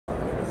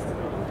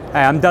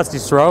Hey, I'm Dusty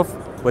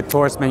Strofe with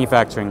Taurus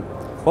Manufacturing.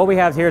 What we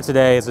have here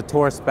today is a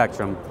Taurus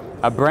Spectrum,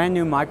 a brand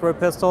new micro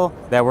pistol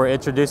that we're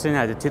introducing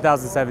at the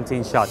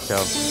 2017 SHOT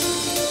Show.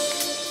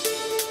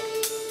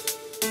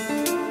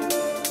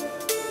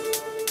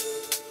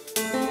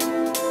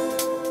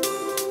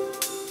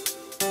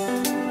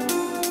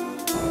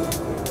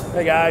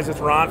 Hey guys, it's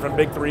Ron from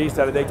Big 3 East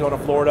out of Daytona,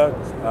 Florida,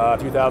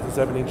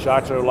 2017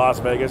 SHOT Show, Las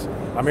Vegas.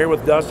 I'm here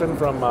with Dustin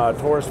from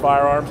Taurus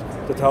Firearms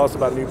to tell us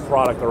about a new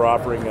product they're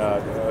offering,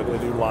 a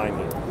new line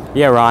here.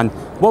 Yeah, Ron.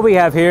 What we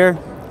have here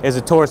is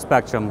a Taurus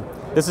Spectrum.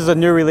 This is a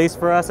new release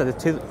for us at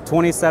the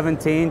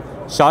 2017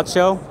 SHOT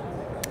Show.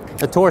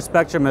 The Taurus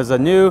Spectrum is a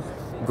new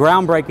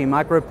groundbreaking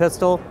micro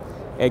pistol,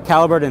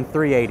 calibered in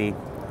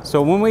 .380.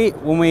 So when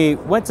we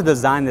went to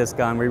design this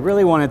gun, we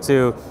really wanted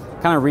to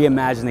kind of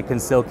reimagine the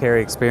concealed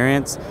carry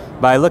experience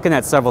by looking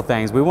at several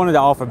things. We wanted to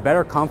offer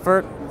better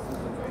comfort,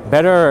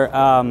 better...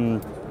 Well,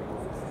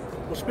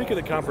 speaking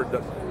of comfort,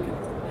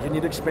 can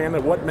you expand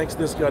on what makes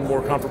this gun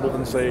more comfortable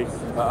than, say,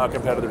 a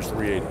competitor's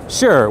 .380?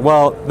 Sure.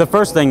 Well, the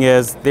first thing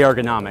is the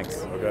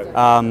ergonomics.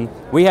 Okay.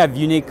 We have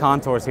unique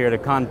contours here to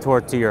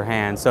contour to your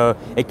hand, so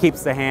it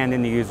keeps the hand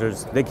in the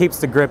user's, it keeps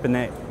the grip in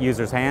the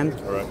user's hand.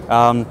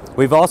 All right.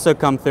 We've also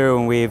come through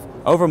and we've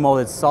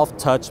overmolded soft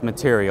touch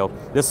material.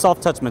 This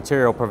soft touch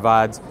material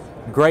provides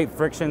great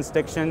friction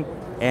stiction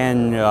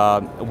in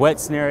wet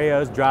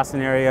scenarios, dry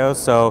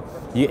scenarios. So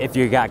if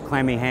you got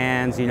clammy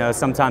hands, you know,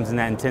 sometimes in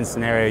that intense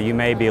scenario, you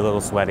may be a little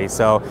sweaty.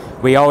 So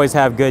we always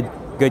have good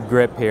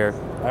grip here.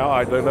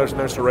 There's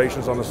no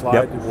serrations on the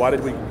slide. Yep. Why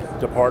did we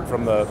depart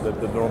from the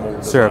normal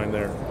design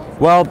there?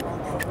 Well,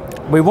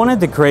 we wanted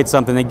to create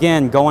something,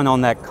 again, going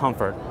on that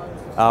comfort.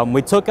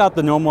 We took out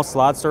the normal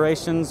slide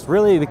serrations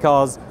really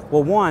because,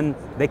 well, one,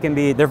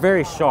 they're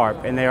very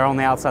sharp and they're on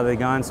the outside of the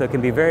gun, so it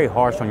can be very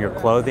harsh on your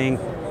clothing,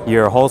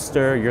 your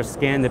holster, your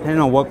skin, depending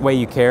on what way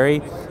you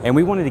carry. And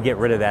we wanted to get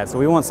rid of that. So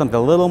we want something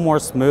a little more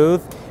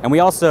smooth. And we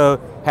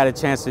also had a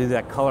chance to do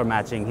that color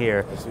matching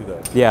here. I see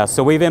that. Yeah,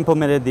 so we've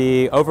implemented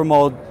the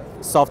overmold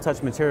soft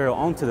touch material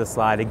onto the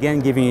slide, again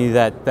giving you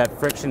that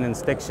friction and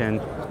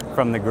stiction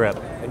from the grip.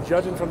 And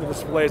judging from the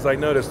displays, I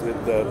noticed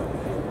that the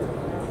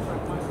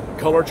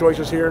color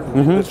choices here,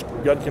 this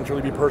gun can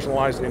truly be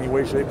personalized in any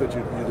way, shape that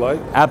you'd like?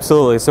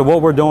 Absolutely. So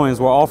what we're doing is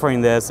we're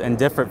offering this in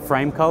different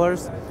frame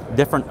colors,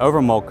 different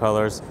overmold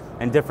colors,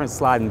 and different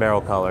slide and barrel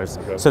colors.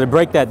 Okay. So to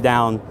break that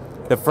down,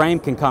 the frame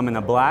can come in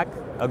a black,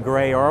 a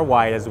gray, or a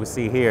white, as we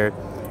see here.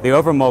 The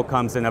overmold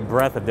comes in a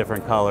breadth of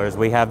different colors.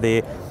 We have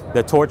the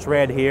torch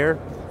red here.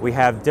 We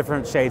have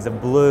different shades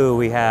of blue.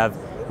 We have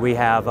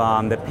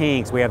the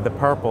pinks. We have the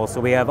purple.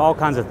 So we have all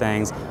kinds of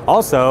things.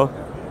 Also,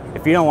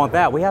 if you don't want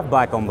that, we have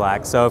black on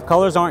black. So if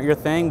colors aren't your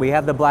thing, we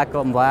have the black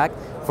on black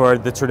for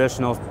the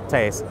traditional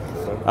taste.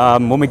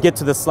 When we get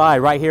to the slide,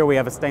 right here we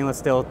have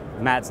a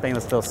matte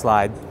stainless steel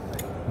slide.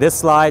 This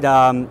slide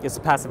is a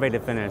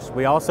passivated finish.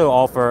 We also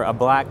offer a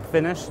black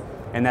finish,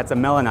 and that's a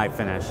melanite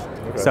finish.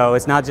 Okay. So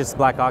it's not just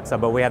black oxide,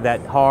 but we have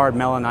that hard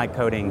melanite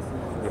coating.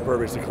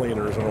 Impervious to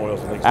cleaners and oils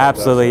and things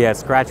absolutely, like that. Yes,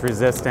 scratch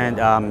resistant,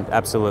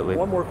 absolutely.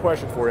 One more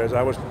question for you. As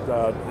I was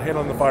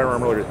handling the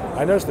firearm earlier,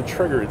 I noticed the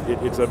trigger,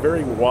 it's a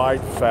very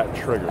wide, fat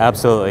trigger.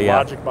 Absolutely, yeah.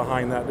 Logic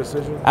behind that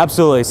decision?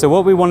 Absolutely. So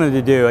what we wanted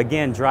to do,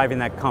 again, driving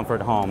that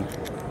comfort home.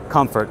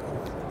 Comfort.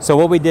 So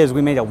what we did is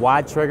we made a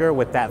wide trigger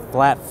with that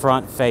flat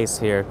front face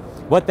here.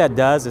 What that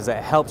does is it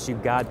helps you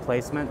guide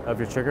placement of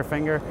your trigger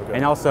finger,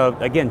 and also,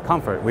 again,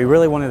 comfort. We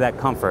really wanted that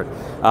comfort.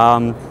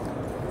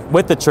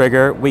 With the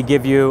trigger, we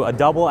give you a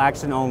double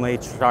action only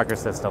striker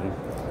system.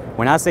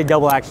 When I say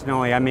double action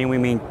only,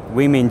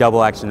 we mean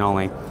double action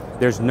only.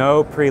 There's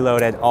no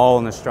preload at all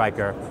in the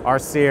striker. Our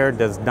sear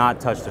does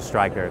not touch the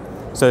striker.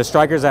 So the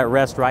striker's at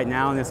rest right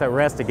now, and it's at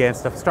rest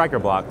against the striker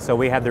block. So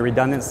we have the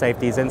redundant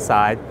safeties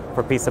inside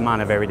for peace of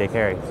mind of everyday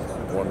carry.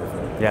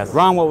 Wonderful. Yes.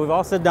 Ron, what we've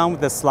also done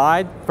with the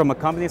slide, from a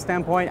company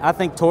standpoint, I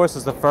think Taurus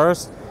is the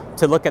first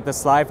to look at the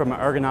slide from an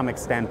ergonomic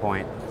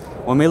standpoint.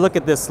 When we look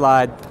at this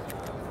slide,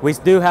 we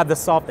do have the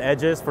soft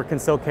edges for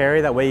concealed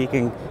carry. That way you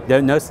can, there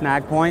are no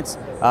snag points.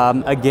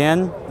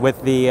 Again,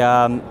 with the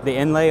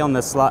inlay on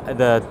the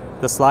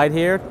slide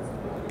here,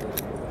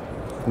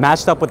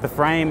 matched up with the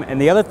frame. And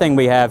the other thing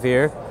we have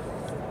here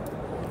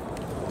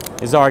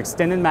is our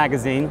extended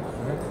magazine,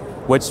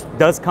 which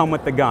does come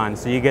with the gun.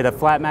 So you get a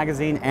flat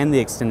magazine and the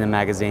extended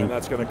magazine. And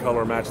that's going to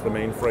color match the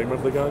main frame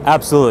of the gun?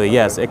 Absolutely,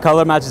 yes. It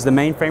color matches the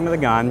main frame of the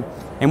gun.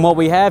 And what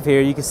we have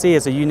here, you can see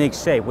it's a unique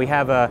shape. We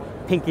have a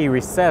pinky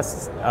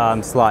recessed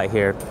slot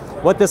here.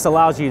 What this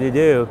allows you to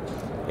do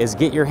is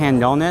get your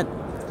hand on it,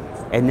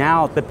 and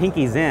now the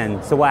pinky's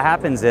in. So what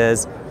happens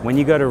is, when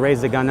you go to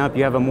raise the gun up,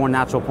 you have a more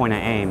natural point of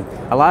aim.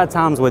 A lot of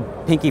times with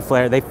pinky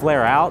flare, they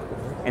flare out,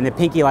 and the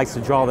pinky likes to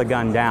draw the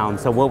gun down.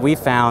 So what we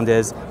found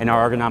is, in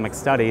our ergonomic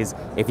studies,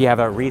 if you have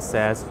a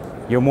recess,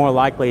 you're more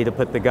likely to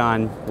put the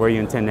gun where you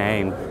intend to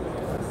aim.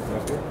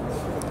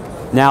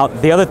 Now,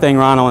 the other thing,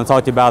 Ron, I want to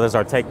talk to you about is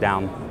our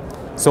takedown.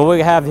 So what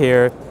we have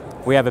here,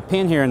 we have a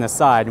pin here in the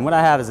side, and what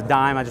I have is a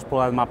dime I just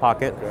pulled out of my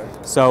pocket. Okay.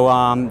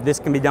 So this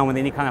can be done with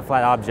any kind of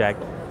flat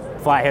object,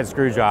 flathead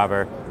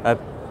screwdriver, a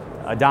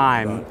a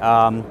dime.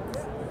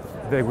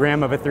 The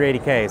rim of a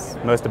 380 case,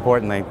 most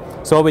importantly.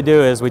 So what we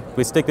do is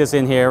we stick this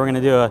in here. We're going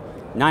to do a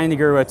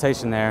 90-degree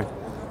rotation there.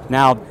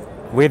 Now,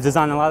 we've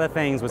designed a lot of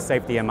things with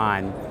safety in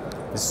mind.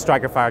 This is a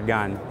striker-fired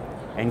gun.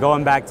 And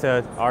going back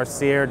to our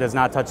sear does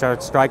not touch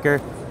our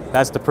striker,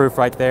 that's the proof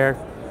right there.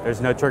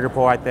 There's no trigger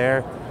pull right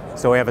there.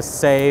 So we have a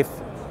safe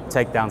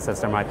takedown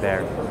system right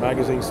there.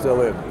 Magazine's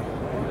still in,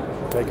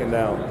 taken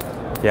down.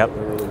 Yep.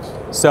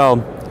 So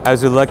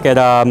as we look at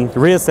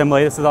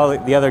reassembly, this is all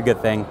the other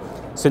good thing.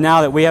 So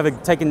now that we have a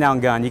taken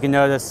down gun, you can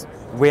notice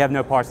we have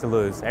no parts to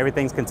lose.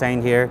 Everything's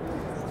contained here.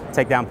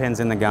 Takedown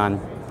pins in the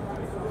gun.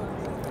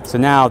 So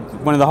now,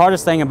 one of the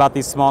hardest thing about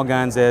these small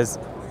guns is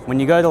when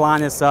you go to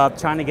line this up,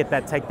 trying to get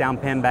that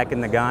takedown pin back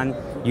in the gun,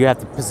 you have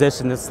to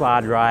position the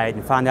slide right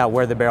and find out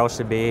where the barrel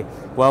should be.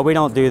 Well, we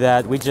don't do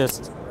that. We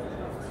just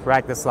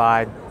rack the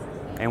slide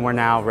and we're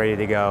now ready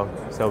to go.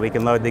 So we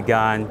can load the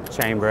gun,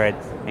 chamber it,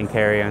 and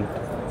carry on.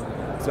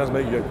 Sounds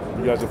like you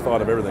guys have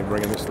thought of everything,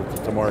 bringing this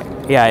to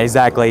market. Yeah,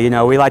 exactly. You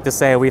know, we like to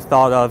say we've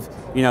thought of,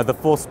 you know, the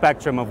full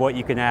spectrum of what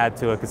you can add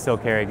to a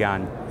concealed carry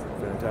gun.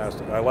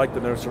 Fantastic. I like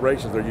the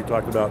serrations there. You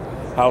talked about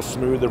how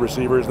smooth the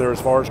receiver is there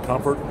as far as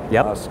comfort.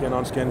 Yep.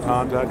 Skin-on-skin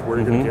contact, where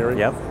you're going to carry.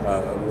 Yep.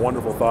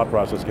 Wonderful thought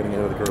process getting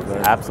ahead of the curve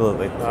there.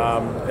 Absolutely.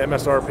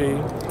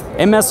 MSRP?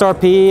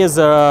 MSRP is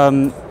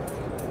around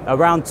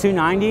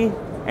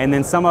 $290, and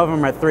then some of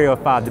them are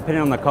 $305,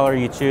 depending on the color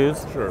you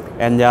choose. Sure.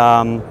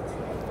 And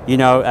you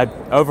know,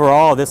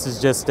 overall, this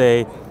is just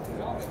a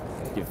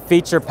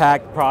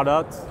feature-packed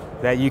product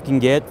that you can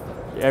get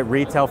at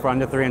retail for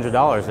under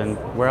 $300, and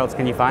where else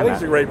can you find that? I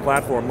think it's a great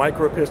platform.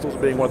 Micro pistols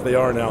being what they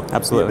are now.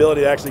 Absolutely. The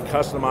ability to actually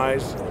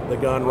customize the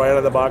gun right out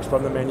of the box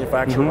from the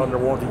manufacturer under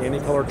warranty, any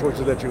color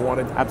choices that you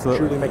wanted.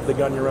 Absolutely. Truly make the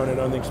gun your own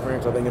and own the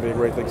experience. I think it'd be a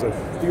great thing. So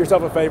do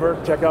yourself a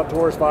favor, check out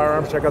Taurus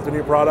Firearms, check out the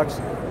new products.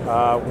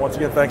 Once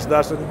again, thanks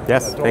Dustin.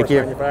 Yes, Taurus thank you.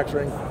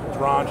 Manufacturing. It's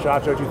Ron,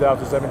 SHOT Show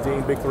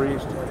 2017, Big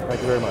Threes.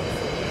 Thank you very much.